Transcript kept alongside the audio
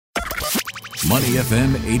Money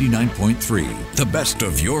FM 89.3, the best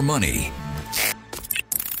of your money.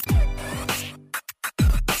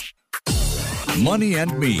 Money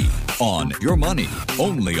and Me on Your Money,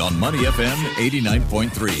 only on Money FM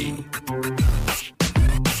 89.3.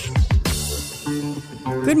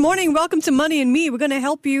 Good morning. Welcome to Money and Me. We're going to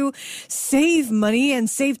help you save money and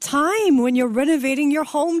save time when you're renovating your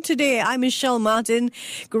home today. I'm Michelle Martin.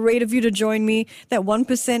 Great of you to join me. That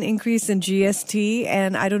 1% increase in GST,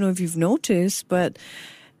 and I don't know if you've noticed, but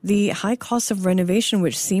the high cost of renovation,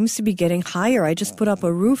 which seems to be getting higher. I just put up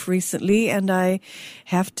a roof recently, and I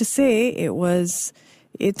have to say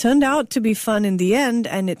it turned out to be fun in the end,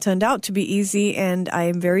 and it turned out to be easy, and I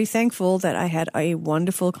am very thankful that I had a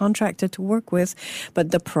wonderful contractor to work with.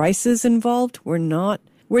 But the prices involved were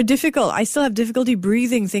difficult. I still have difficulty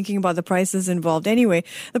breathing thinking about the prices involved. Anyway,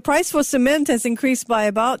 the price for cement has increased by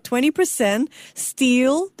about 20%.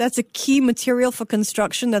 Steel, that's a key material for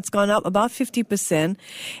construction, that's gone up about 50%.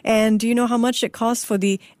 And do you know how much it costs for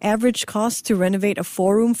the average cost to renovate a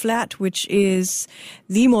 4-room flat, which is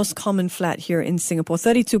the most common flat here in Singapore?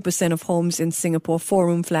 32% of homes in Singapore,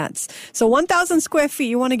 4-room flats. So 1,000 square feet,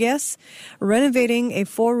 you want to guess? Renovating a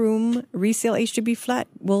 4-room resale HDB flat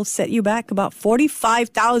will set you back about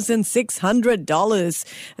 $45,600.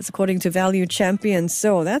 That's according to Value Champion.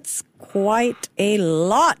 So that's quite a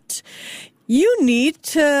lot. You need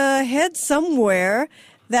to head somewhere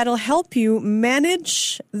that'll help you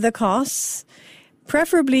manage the costs.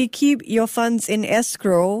 Preferably keep your funds in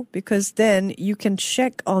escrow, because then you can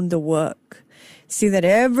check on the work, see that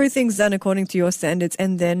everything's done according to your standards,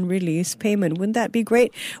 and then release payment. Wouldn't that be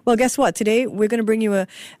great? Well, guess what? Today, we're going to bring you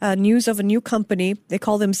a news of a new company. They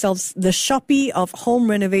call themselves the Shopee of home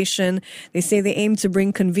renovation. They say they aim to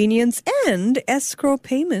bring convenience and escrow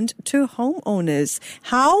payment to homeowners.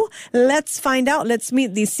 How? Let's find out. Let's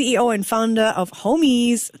meet the CEO and founder of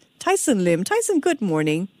Homies, Tyson Lim. Tyson, good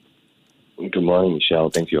morning. Good morning, Michelle.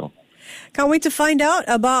 Thank you. Can't wait to find out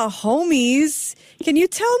about Homies. Can you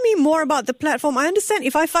tell me more about the platform? I understand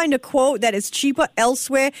if I find a quote that is cheaper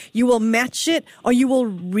elsewhere, you will match it or you will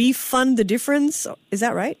refund the difference. Is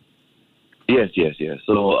that right? Yes.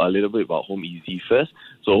 So a little bit about Home Easy first.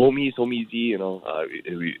 So Home Easy, we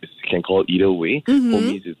can call it either way. Mm-hmm. Home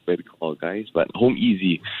Easy is where we call guys, but Home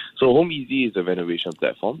Easy. So Home Easy is a renovation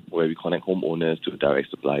platform where we connect homeowners to direct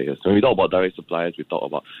suppliers. When we talk about direct suppliers, we talk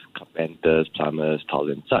about carpenters, plumbers,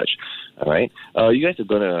 tiles and such. All right. You guys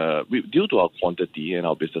are due to our quantity and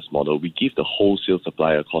our business model, we give the wholesale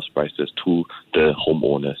supplier cost prices to the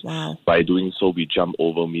homeowners. Wow. By doing so, we jump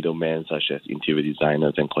over middlemen such as interior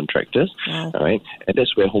designers and contractors. Wow. All right. And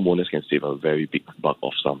that's where homeowners can save a very big buck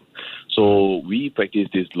of sum. So we practice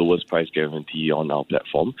this lowest price guarantee on our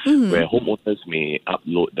platform, where homeowners may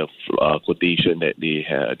upload the quotation that they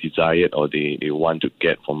have desired or they want to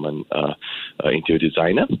get from an interior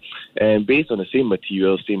designer. And based on the same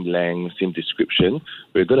material, same length, same description,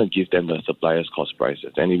 we're going to give them the supplier's cost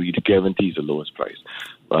prices. And we guarantee the lowest price.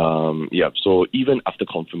 So even after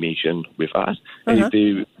confirmation with us, and if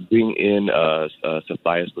they bring in a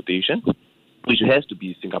supplier's quotation, which has to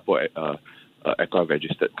be Singapore ECRA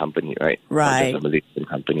registered company, right? Right. A Malaysian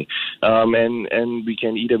company. And we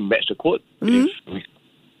can either match the quote.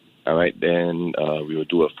 All right, then we will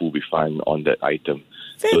do a full refund on that item.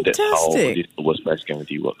 Fantastic. So that's how this lowest price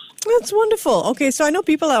guarantee works. That's wonderful. Okay, so I know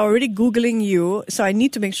people are already Googling you, so I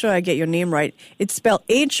need to make sure I get your name right. It's spelled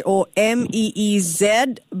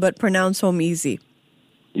Homeez, but pronounced Home Easy.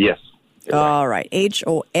 Yes. All right.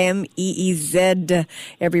 Homeez,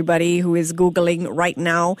 everybody who is Googling right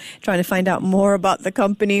now, trying to find out more about the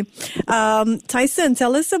company. Tyson,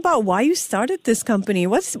 tell us about why you started this company.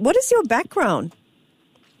 What is your background?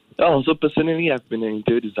 So personally, I've been an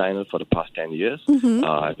interior designer for the past 10 years.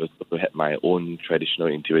 I've also had my own traditional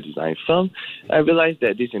interior design firm. I realized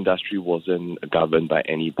that this industry wasn't governed by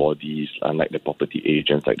any bodies, unlike the property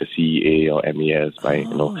agents like the CEA or MAS, by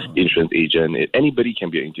insurance agent. Anybody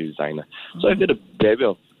can be an interior designer. So I feel the barrier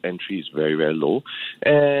of entry is very, very low.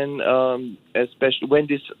 And especially when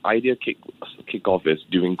this idea kick off is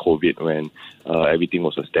during COVID, when everything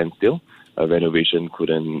was a standstill. Renovation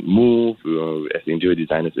couldn't move. As interior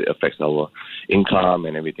designers, it affects our income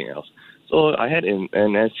and everything else. So I had,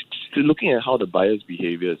 and as looking at how the buyers'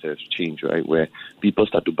 behaviors have changed, right, where people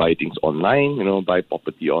start to buy things online, buy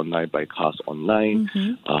property online, buy cars online,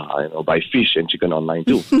 buy fish and chicken online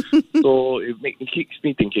too. So it keeps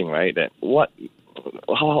me thinking, right, that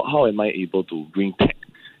how am I able to bring tech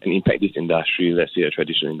and impact this industry, let's say a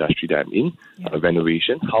traditional industry that I'm in,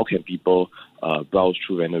 renovation? How can people browse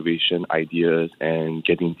through renovation ideas and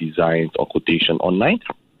getting designs or quotation online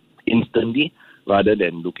instantly, rather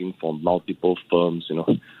than looking for multiple firms,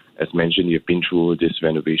 as mentioned, you've been through this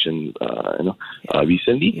renovation,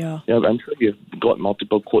 recently. Yeah. I'm sure you've got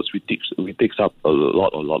multiple quotes, which takes up a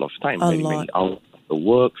lot of time, many hours of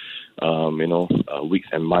work, weeks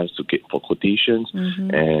and months to get for quotations,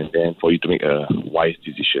 and then for you to make a wise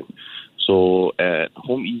decision. So at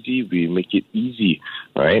Home Easy, we make it easy,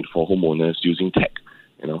 right, for homeowners using tech.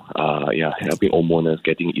 Helping homeowners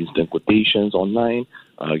getting instant quotations online,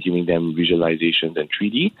 giving them visualizations and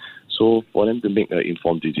 3D, so for them to make an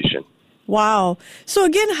informed decision. Wow. So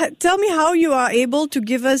again, tell me how you are able to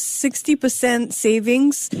give us 60%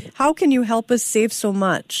 savings. How can you help us save so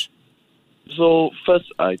much? So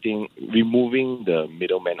first, I think removing the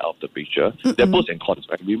middleman out of the picture, there are pros and cons,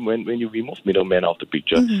 right? When you remove middleman out of the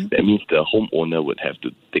picture, that means the homeowner would have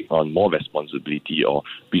to take on more responsibility, or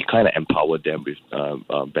we kind of empower them with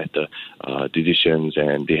better decisions,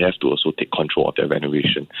 and they have to also take control of their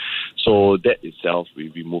renovation. So that itself, we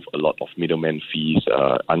remove a lot of middleman fees,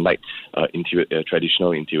 unlike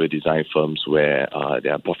traditional interior design firms where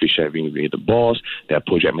there are profit sharing with the boss, there are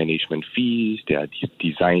project management fees, there are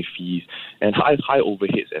design fees, and high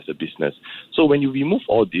overheads as a business. So when you remove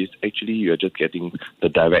all this, actually you're just getting the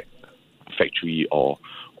direct factory or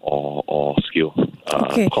skill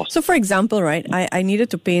cost. So for example, right, I needed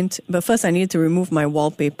to paint, but first I needed to remove my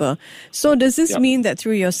wallpaper. So does this mean that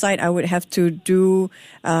through your site I would have to do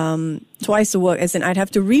twice the work, as in I'd have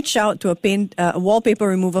to reach out to a wallpaper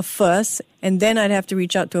remover first, and then I'd have to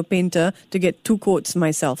reach out to a painter to get 2 quotes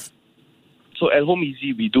myself? So at Home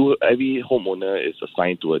Easy, every homeowner is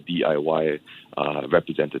assigned to a DIY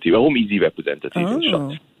representative, a Home Easy representative in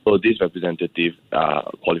short. So this representative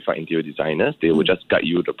qualified interior designers. They will just guide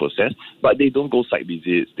you the process, but they don't go site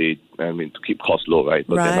visits. To keep costs low, right?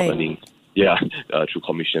 But they're not earning through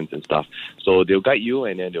commissions and stuff. So they'll guide you,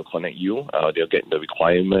 and then they'll connect you. They'll get the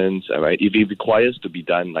requirements, right? If it requires to be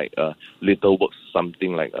done like little work,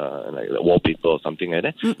 something like wallpaper or something like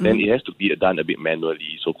that, then it has to be done a bit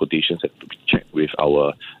manually. So quotations have to be checked with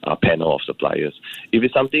our panel of suppliers. If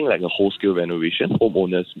it's something like a whole-scale renovation,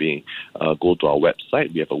 homeowners may go to our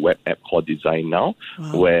website. We have a web app called Design Now,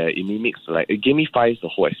 where it mimics, it gamifies the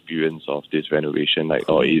whole experience of this renovation,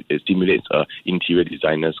 or it stimulates interior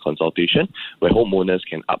designers consultation, where homeowners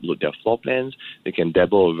can upload their floor plans, they can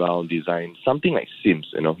dabble around, design something like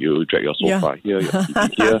Sims. You drag your sofa here, your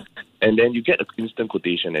TV here, and then you get an instant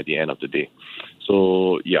quotation at the end of the day.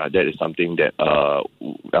 So that is something that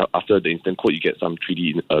after the instant quote, you get some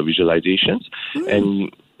 3D visualizations,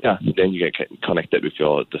 and then you get connected with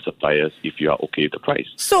the suppliers if you are okay with the price.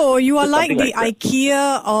 So you are like the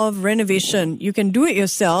IKEA of renovation. You can do it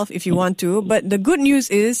yourself if you want to, but the good news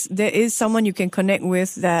is there is someone you can connect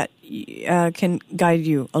with that can guide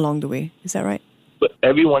you along the way. Is that right? But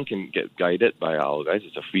everyone can get guided by our guys.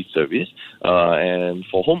 It's a free service. And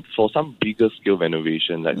for some bigger scale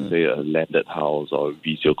renovation, let's say a landed house or a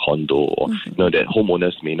resale condo, or that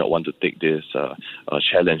homeowners may not want to take this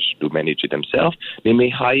challenge to manage it themselves, they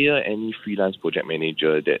may hire any freelance project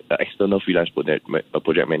manager, external freelance project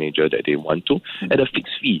manager that they want to, at a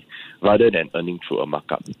fixed fee, rather than earning through a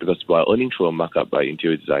markup. Because while earning through a markup by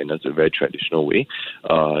interior designers, a very traditional way,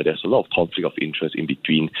 there's a lot of conflict of interest in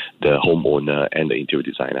between the homeowner and the interior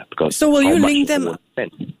designer. Because so will you link them up?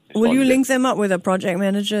 Will you link them up with a project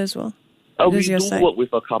manager as well? We do work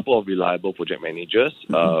with a couple of reliable project managers,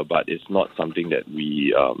 but it's not something that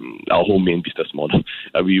we our whole main business model.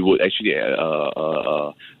 We would actually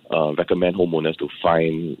recommend homeowners to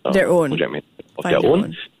find their own project managers of their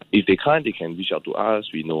own. If they can't, they can reach out to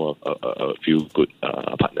us. We know a few good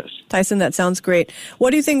partners. Tyson, that sounds great. What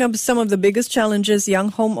do you think of some of the biggest challenges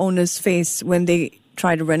young homeowners face when they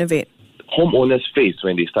try to renovate? Homeowners face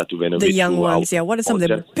when they start to renovate? The young ones, What are some of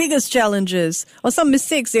the biggest challenges or some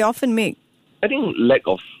mistakes they often make? I think lack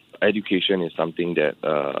of education is something that,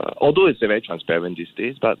 although it's very transparent these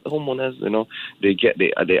days, but homeowners,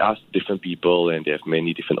 they ask different people and they have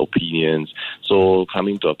many different opinions. So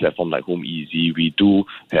coming to a platform like Home Easy, we do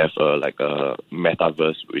have a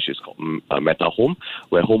metaverse, which is called Meta Home,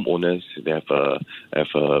 where homeowners have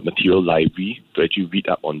a material library to actually read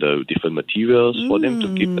up on the different materials for them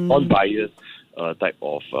to keep the non-biased type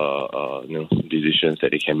of decisions that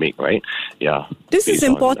they can make, right? Yeah. This is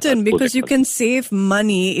important because you can save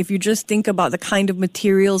money if you just think about the kind of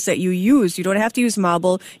materials that you use. You don't have to use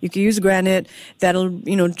marble. You can use granite. That'll,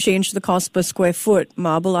 change the cost per square foot.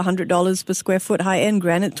 Marble, $100 per square foot. High-end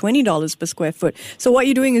granite, $20 per square foot. So what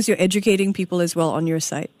you're doing is you're educating people as well on your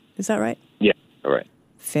site. Is that right? Yeah, all right.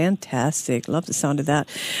 Fantastic. Love the sound of that.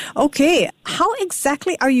 Okay. How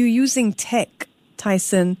exactly are you using tech,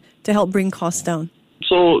 Tyson, to help bring costs down?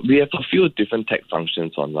 So we have a few different tech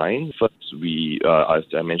functions online. First, we, as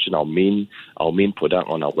I mentioned, our main product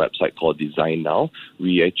on our website called Design Now.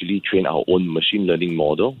 We actually train our own machine learning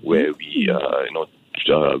model where we,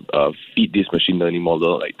 feed this machine learning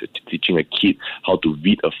model, like teaching a kid how to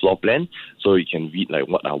read a floor plan. So you can read like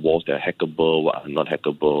what are walls that are hackable, what are not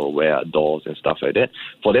hackable, where are doors and stuff like that.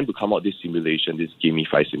 For them to come out this simulation, this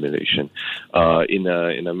gamified simulation. In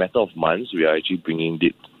a matter of months, we are actually bringing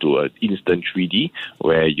it to an instant 3D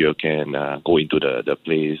where you can go into the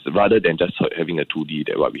place rather than just having a 2D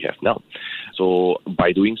that what we have now. So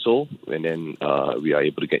by doing so, and then we are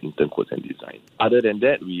able to get instant quotes and design. Other than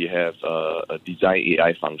that, we have a design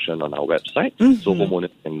AI function on our website. So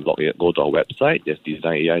homeowners can go to our website. There's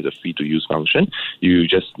Design AI is a free-to-use function. You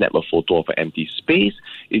just snap a photo of an empty space.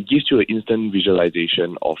 It gives you an instant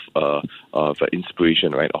visualization of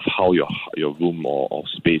inspiration, right, of how your room or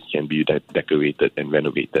space can be decorated and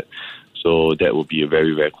renovated. So that will be a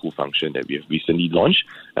very, very cool function that we have recently launched.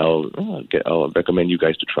 I'll recommend you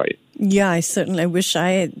guys to try it. Yeah, I certainly wish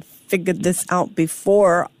I had figured this out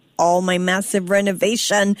before all my massive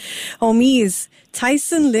renovation. Homies,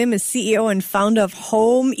 Tyson Lim is CEO and founder of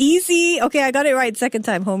Home Easy. Okay, I got it right second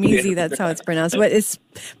time. Home Easy, that's how it's pronounced. But it's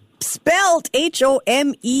spelled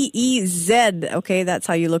HOMEEZ. Okay, that's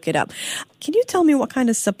how you look it up. Can you tell me what kind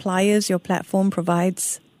of suppliers your platform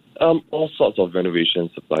provides? All sorts of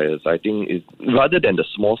renovation suppliers. I think rather than the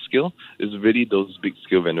small scale, it's really those big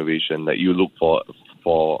scale renovation that you look for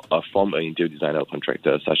from an interior designer or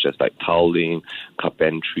contractor, such as like tiling,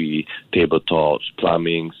 carpentry, tabletops,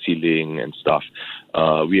 plumbing, ceiling, and stuff.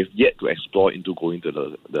 We have yet to explore into going to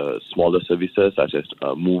the smaller services such as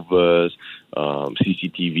movers,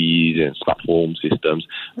 CCTVs, and smart home systems.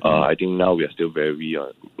 I think now we are still very,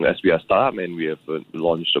 as we are a startup and we have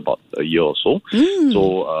launched about a year or so.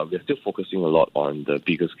 So we are still focusing a lot on the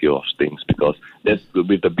bigger scale of things because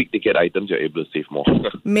with the big ticket items, you're able to save more.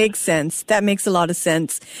 Makes sense. That makes a lot of sense.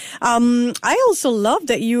 I also love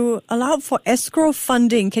that you allow for escrow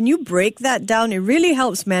funding. Can you break that down? It really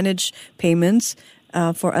helps manage payments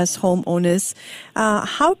for us homeowners.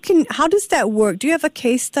 How does that work? Do you have a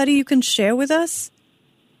case study you can share with us?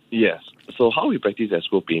 Yes. So how we practice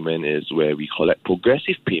escrow payment is where we collect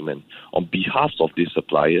progressive payment on behalf of these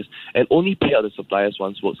suppliers and only pay out the suppliers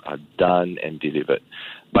once works are done and delivered.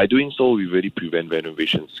 By doing so, we really prevent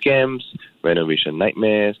renovation scams, renovation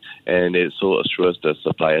nightmares, and it so assures the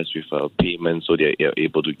suppliers with payment so they are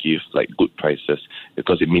able to give like good prices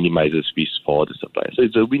because it minimizes fees for the suppliers. So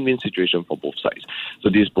it's a win-win situation for both sides. So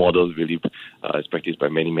this model really is practiced by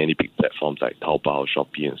many, many big platforms like Taobao,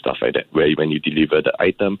 Shopee, and stuff like that, where when you deliver the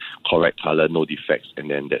item, correct color, no defects, and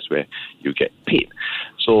then that's where you get paid.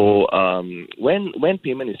 So when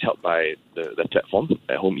payment is held by the platform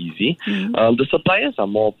at Home Easy, the suppliers are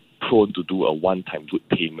more prone to do a one-time good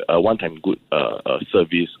payment,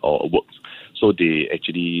 service or works. So they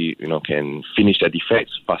actually, can finish their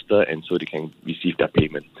defects faster, and so they can receive their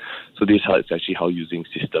payment. So this is actually how using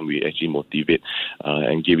system we actually motivate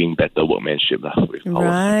and giving better workmanship with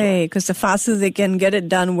right, because the faster they can get it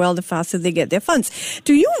done well, the faster they get their funds.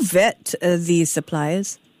 Do you vet these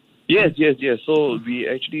suppliers? Yes. So we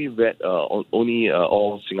actually vet only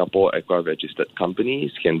all Singapore Agri registered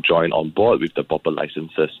companies can join on board with the proper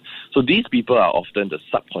licenses. So these people are often the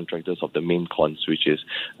subcontractors of the main cons, which is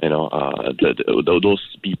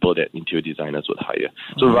those people that interior designers would hire.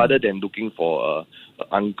 So rather than looking for an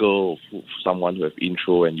uncle, someone who have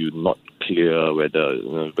intro and you're not clear whether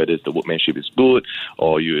the workmanship is good,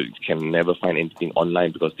 or you can never find anything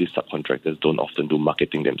online because these subcontractors don't often do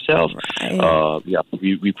marketing themselves. Right.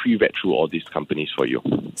 We pre-vet through all these companies for you.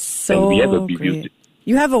 So and we have a review.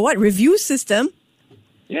 You have a what? Review system?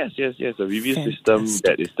 Yes. A review system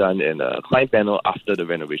that is done and a client panel after the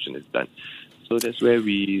renovation is done. So that's where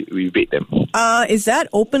we rate them. Is that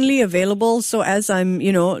openly available? So as I'm,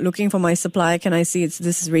 looking for my supplier, can I see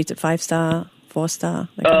this is rated 5-star, 4-star?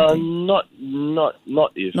 Not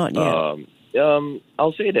if. Not yet.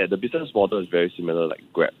 I'll say that the business model is very similar like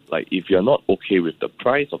Grab. Like if you're not okay with the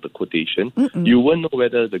price of the quotation, you won't know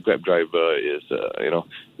whether the Grab driver is,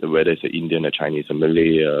 whether it's an Indian, a Chinese, a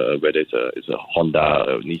Malay, whether it's a Honda,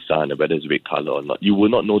 a Nissan, whether it's red color or not. You will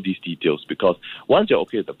not know these details because once you're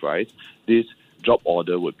okay with the price, this job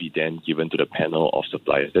order would be then given to the panel of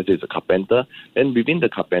suppliers. That is a carpenter. And within the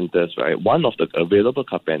carpenters, right, one of the available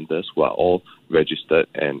carpenters who are all registered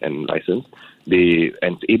and licensed, they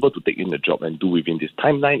and able to take in the job and do within this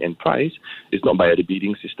timeline and price. It's not by the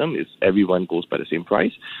bidding system. It's everyone goes by the same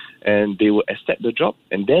price. And they will accept the job,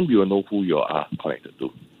 and then we will know who you are connected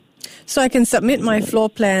to. So I can submit my floor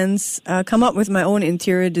plans, come up with my own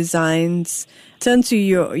interior designs, turn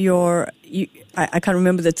to I can't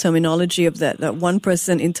remember the terminology of that one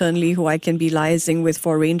person internally who I can be liaising with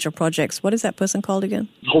for a range of projects. What is that person called again?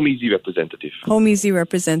 Home Easy representative. Home Easy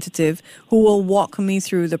representative, who will walk me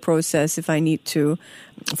through the process if I need to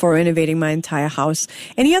for renovating my entire house.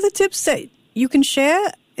 Any other tips that you can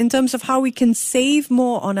share in terms of how we can save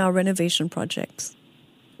more on our renovation projects?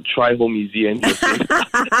 Try Home Easy and you'll save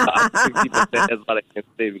 50%. That's what I can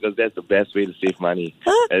say, because that's the best way to save money.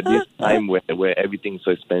 At this time where everything's so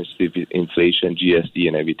expensive, inflation, GST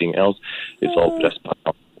and everything else, it's all just part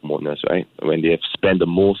of homeowners, right? When they have spent the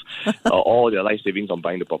most, all their life savings on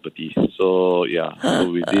buying the property. So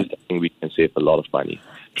with this, I think we can save a lot of money.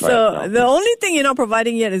 So the only thing you're not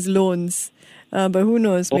providing yet is loans. But who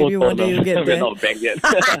knows? Maybe one day you'll get there. We're not a bank yet.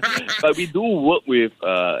 But we do work with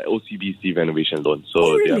OCBC renovation loans.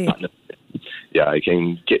 So really? they are partners. Yeah, you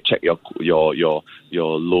can check your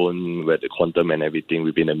loan, where the quantum and everything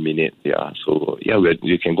within a minute. Yeah, so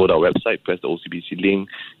you can go to our website, press the OCBC link.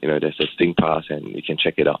 There's a Sting Pass, and you can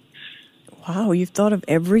check it out. Wow, you've thought of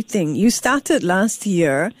everything. You started last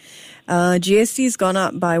year. GST's gone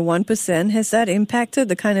up by 1%. Has that impacted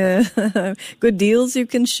the kind of good deals you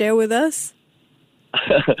can share with us?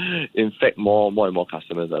 In fact, more and more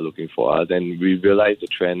customers are looking for us, and we realized the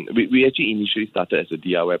trend. We actually initially started as a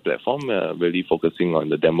DIY platform, really focusing on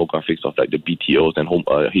the demographics of like the BTOs and home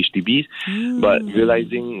HDBs. But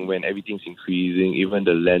realizing when everything's increasing, even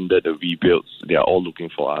the lender, the rebuilds, they are all looking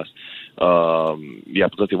for us.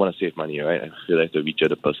 Because they want to save money, right? I feel like the richer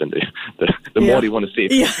the person, the more they want to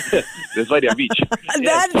save. Yeah. That's why they're rich.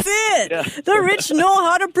 That's it. Yeah. The rich know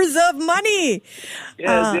how to preserve money.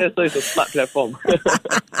 Yes, so it's a smart platform.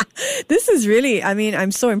 This is really,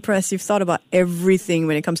 I'm so impressed. You've thought about everything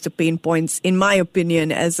when it comes to pain points, in my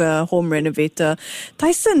opinion, as a home renovator.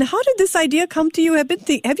 Tyson, how did this idea come to you? Have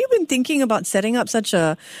you been thinking about setting up such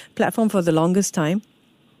a platform for the longest time?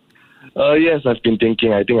 Yes, I've been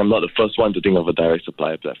thinking. I think I'm not the first one to think of a direct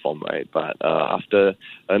supplier platform, right? But after,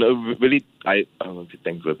 I don't want to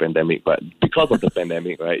thank the pandemic, but because of the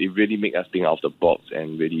pandemic, right, it really made us think out of the box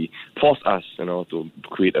and really forced us, to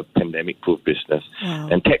create a pandemic-proof business. Wow.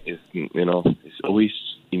 And tech is, it's always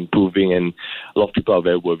improving, and a lot of people are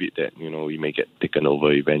very worried that, we may get taken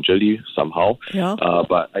over eventually, somehow. Yeah.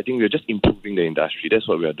 But I think we're just improving the industry. That's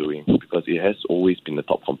what we are doing, because it has always been the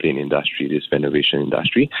top complaint industry, this renovation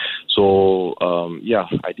industry. So,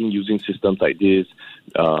 I think using systems like this,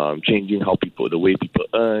 changing the way people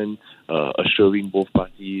earn, assuring both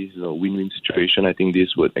parties, win-win situation, I think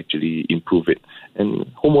this would actually improve it. And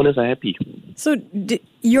homeowners are happy. So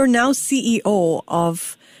you're now CEO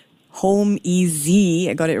of Home Easy,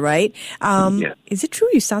 I got it right. Is it true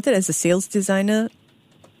you started as a sales designer?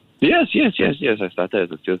 Yes. I started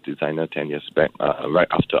as a sales designer 10 years back, right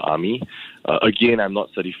after army. Again, I'm not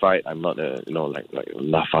certified. I'm not a like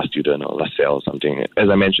LAFA student or LaSalle or something. As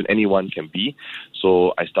I mentioned, anyone can be.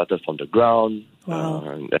 So I started from the ground. Wow.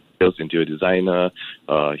 Sales interior designer,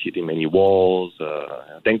 hitting many walls.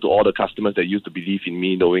 Thanks to all the customers that used to believe in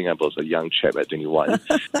me, knowing I was a young chap at 21.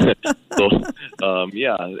 So,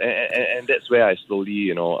 and that's where I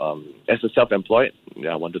slowly, as a self-employed,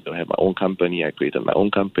 I wanted to have my own company. I created my own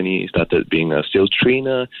company, started being a sales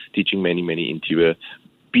trainer, teaching many interior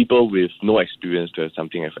people with no experience to have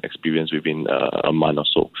something I've experienced within a month or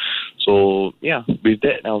so. So, with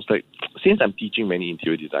that, I was like, since I'm teaching many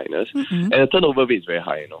interior designers, and the turnover rate is very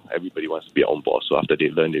high, everybody wants to be on board. So after they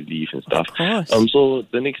learn, they leave and stuff. Of course. So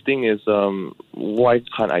the next thing is, why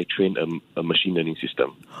can't I train a machine learning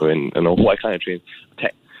system? Why can't I train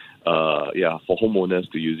tech? For homeowners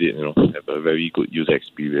to use it, have a very good user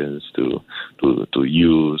experience to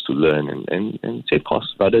use, to learn, and save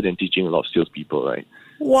costs rather than teaching a lot of salespeople, right?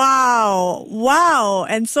 Wow.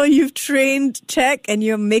 And so you've trained tech and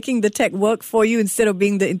you're making the tech work for you instead of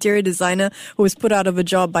being the interior designer who was put out of a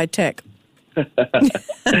job by tech.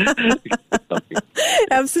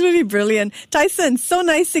 Absolutely brilliant. Tyson, so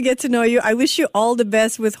nice to get to know you. I wish you all the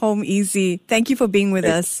best with Home Easy. Thank you for being with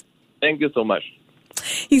us. Thank you so much.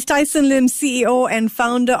 He's Tyson Lim, CEO and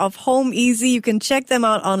founder of Home Easy. You can check them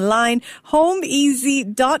out online,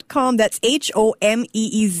 homeeasy.com. That's HOMEEZ.com.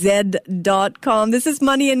 This is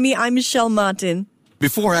Money and Me. I'm Michelle Martin.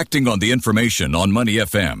 Before acting on the information on Money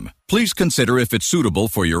FM, please consider if it's suitable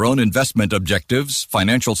for your own investment objectives,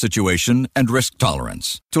 financial situation, and risk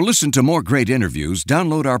tolerance. To listen to more great interviews,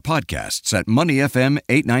 download our podcasts at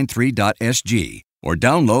moneyfm893.sg or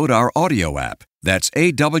download our audio app. That's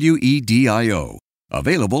AWEDIO.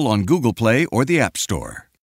 Available on Google Play or the App Store.